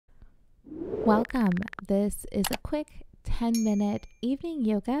Welcome. This is a quick 10-minute evening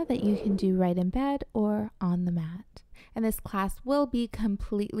yoga that you can do right in bed or on the mat. And this class will be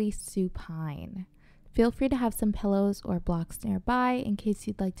completely supine. Feel free to have some pillows or blocks nearby in case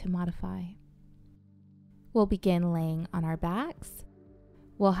you'd like to modify. We'll begin laying on our backs.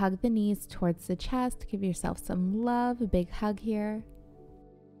 We'll hug the knees towards the chest. Give yourself some love, a big hug here.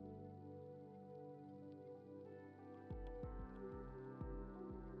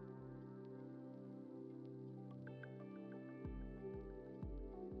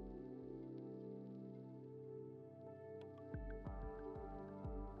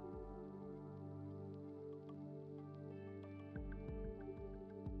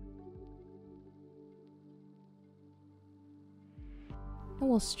 And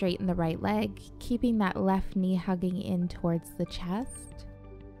we'll straighten the right leg, keeping that left knee hugging in towards the chest.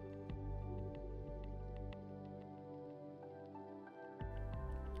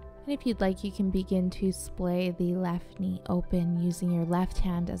 And if you'd like, you can begin to splay the left knee open using your left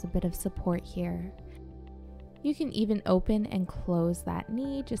hand as a bit of support here. You can even open and close that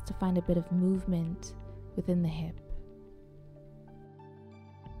knee just to find a bit of movement within the hip.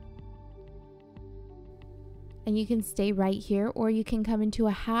 And you can stay right here, or you can come into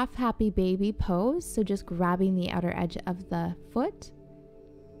a half happy baby pose. So just grabbing the outer edge of the foot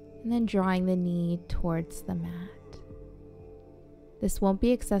and then drawing the knee towards the mat. This won't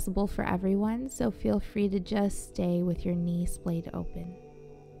be accessible for everyone, so feel free to just stay with your knee splayed open.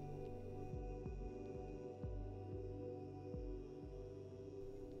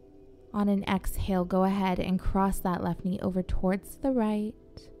 On an exhale, go ahead and cross that left knee over towards the right.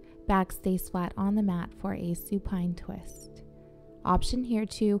 Back stays flat on the mat for a supine twist. Option here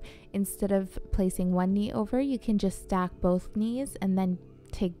too, instead of placing one knee over, you can just stack both knees and then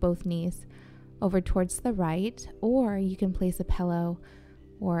take both knees over towards the right, or you can place a pillow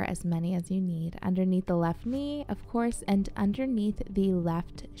or as many as you need underneath the left knee, of course, and underneath the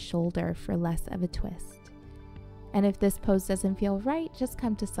left shoulder for less of a twist. And if this pose doesn't feel right, just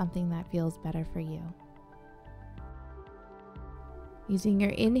come to something that feels better for you. Using your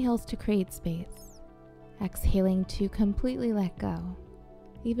inhales to create space, exhaling to completely let go,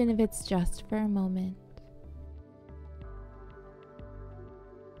 even if it's just for a moment.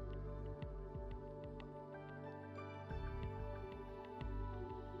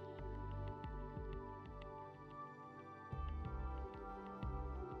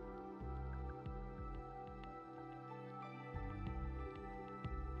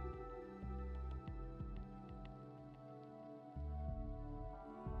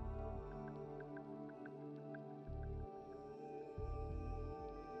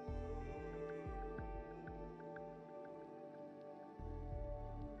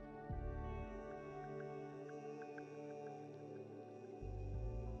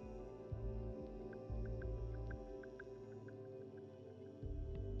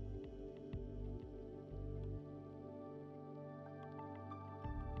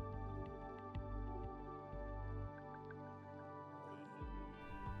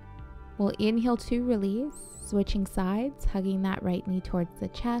 We'll inhale to release, switching sides, hugging that right knee towards the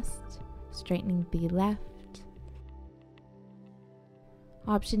chest, straightening the left.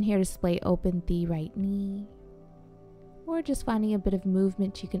 Option here to splay open the right knee, or just finding a bit of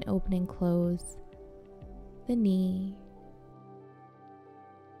movement, you can open and close the knee.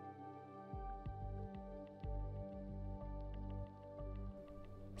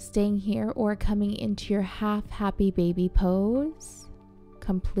 Staying here or coming into your half happy baby pose.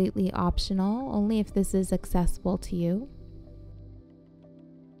 Completely optional, only if this is accessible to you.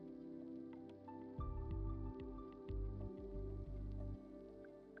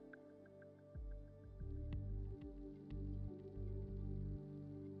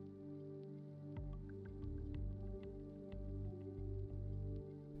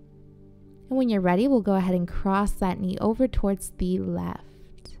 And when you're ready, we'll go ahead and cross that knee over towards the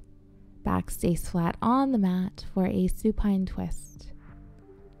left. Back stays flat on the mat for a supine twist.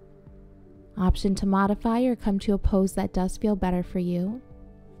 Option to modify or come to a pose that does feel better for you.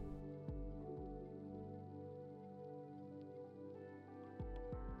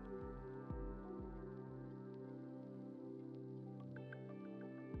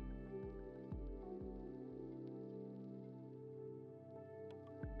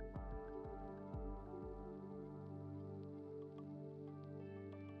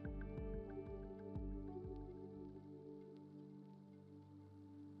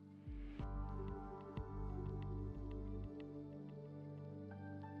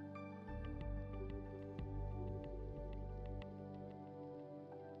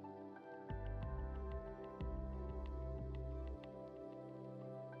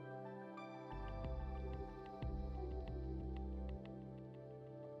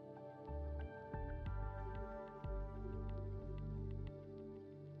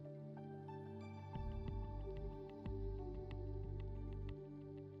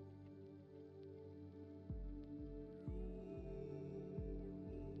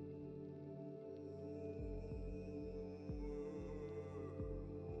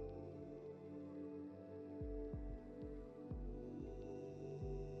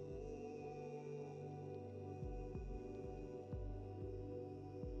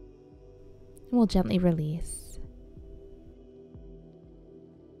 And we'll gently release.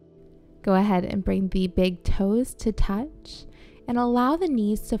 Go ahead and bring the big toes to touch and allow the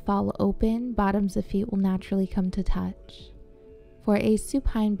knees to fall open. Bottoms of feet will naturally come to touch for a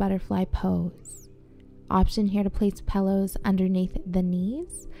supine butterfly pose. Option here to place pillows underneath the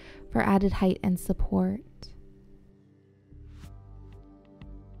knees for added height and support.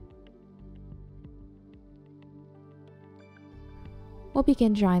 We'll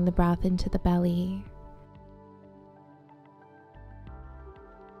begin drawing the breath into the belly.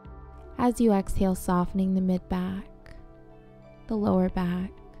 As you exhale, softening the mid-back, the lower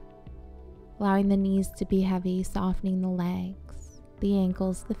back, allowing the knees to be heavy, softening the legs, the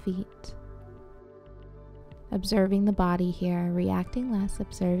ankles, the feet. Observing the body here, reacting less,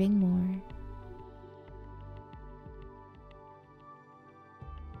 observing more.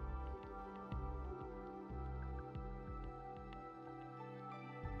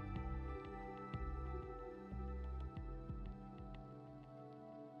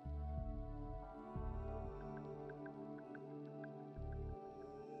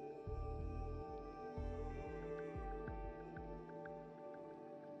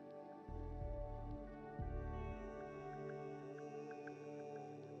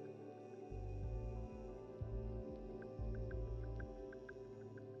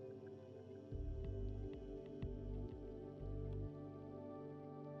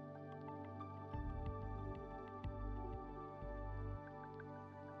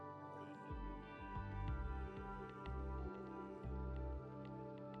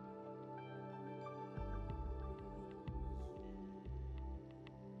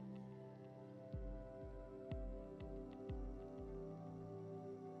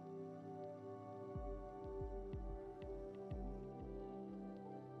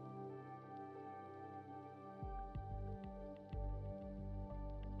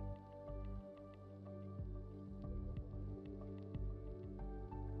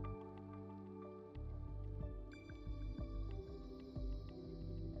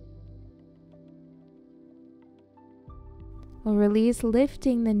 We'll release,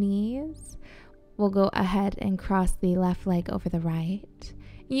 lifting the knees. We'll go ahead and cross the left leg over the right.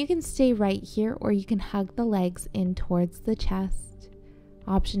 You can stay right here, or you can hug the legs in towards the chest.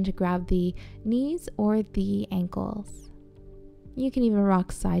 Option to grab the knees or the ankles. You can even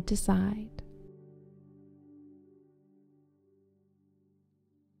rock side to side.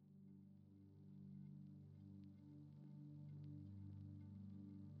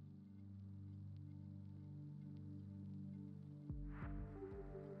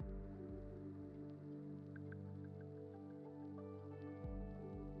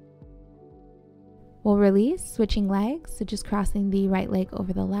 We'll release, switching legs, so just crossing the right leg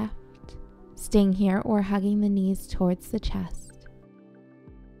over the left, staying here or hugging the knees towards the chest.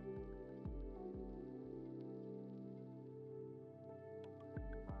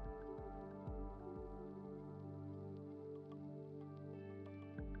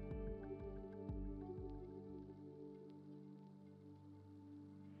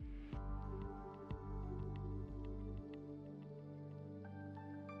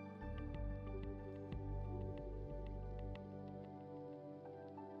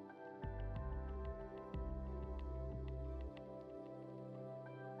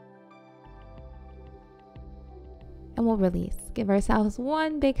 And we'll release. Give ourselves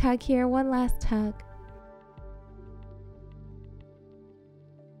one big hug here, one last hug.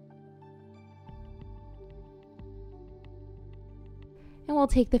 And we'll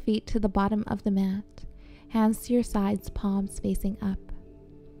take the feet to the bottom of the mat, hands to your sides, palms facing up,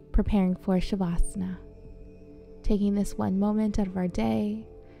 preparing for Shavasana. Taking this one moment out of our day,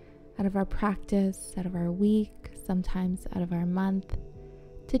 out of our practice, out of our week, sometimes out of our month,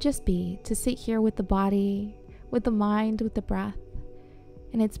 to just be, to sit here with the body, with the mind, with the breath,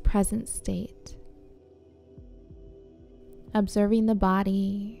 in its present state. Observing the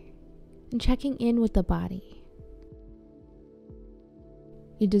body and checking in with the body.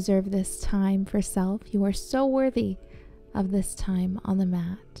 You deserve this time for self. You are so worthy of this time on the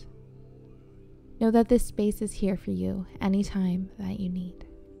mat. Know that this space is here for you anytime that you need.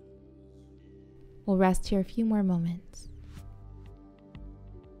 We'll rest here a few more moments.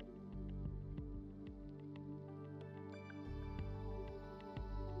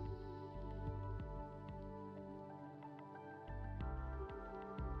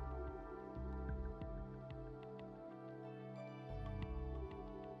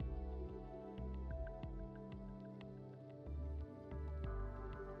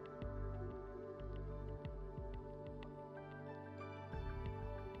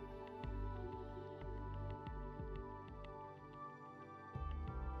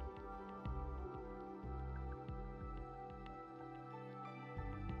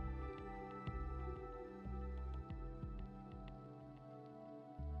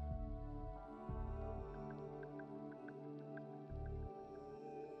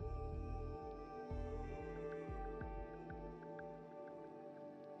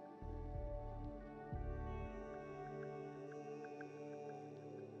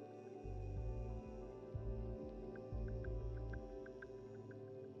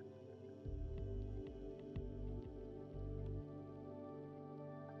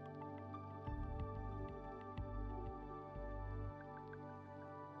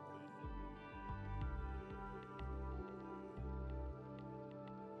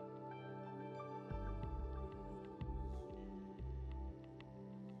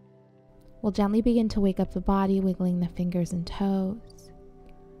 We'll gently begin to wake up the body, wiggling the fingers and toes,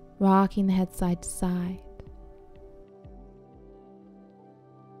 rocking the head side to side.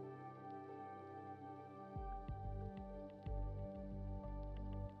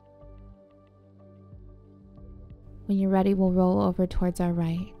 When you're ready, we'll roll over towards our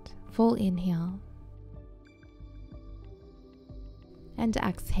right. Full inhale. And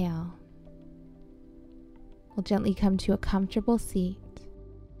exhale. We'll gently come to a comfortable seat.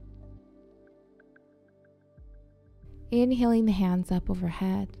 Inhaling the hands up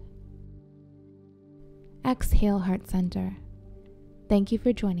overhead. Exhale, heart center. Thank you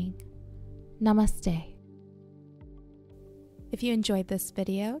for joining. Namaste. If you enjoyed this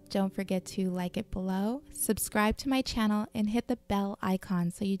video, don't forget to like it below, subscribe to my channel, and hit the bell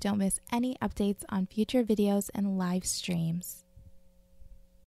icon so you don't miss any updates on future videos and live streams.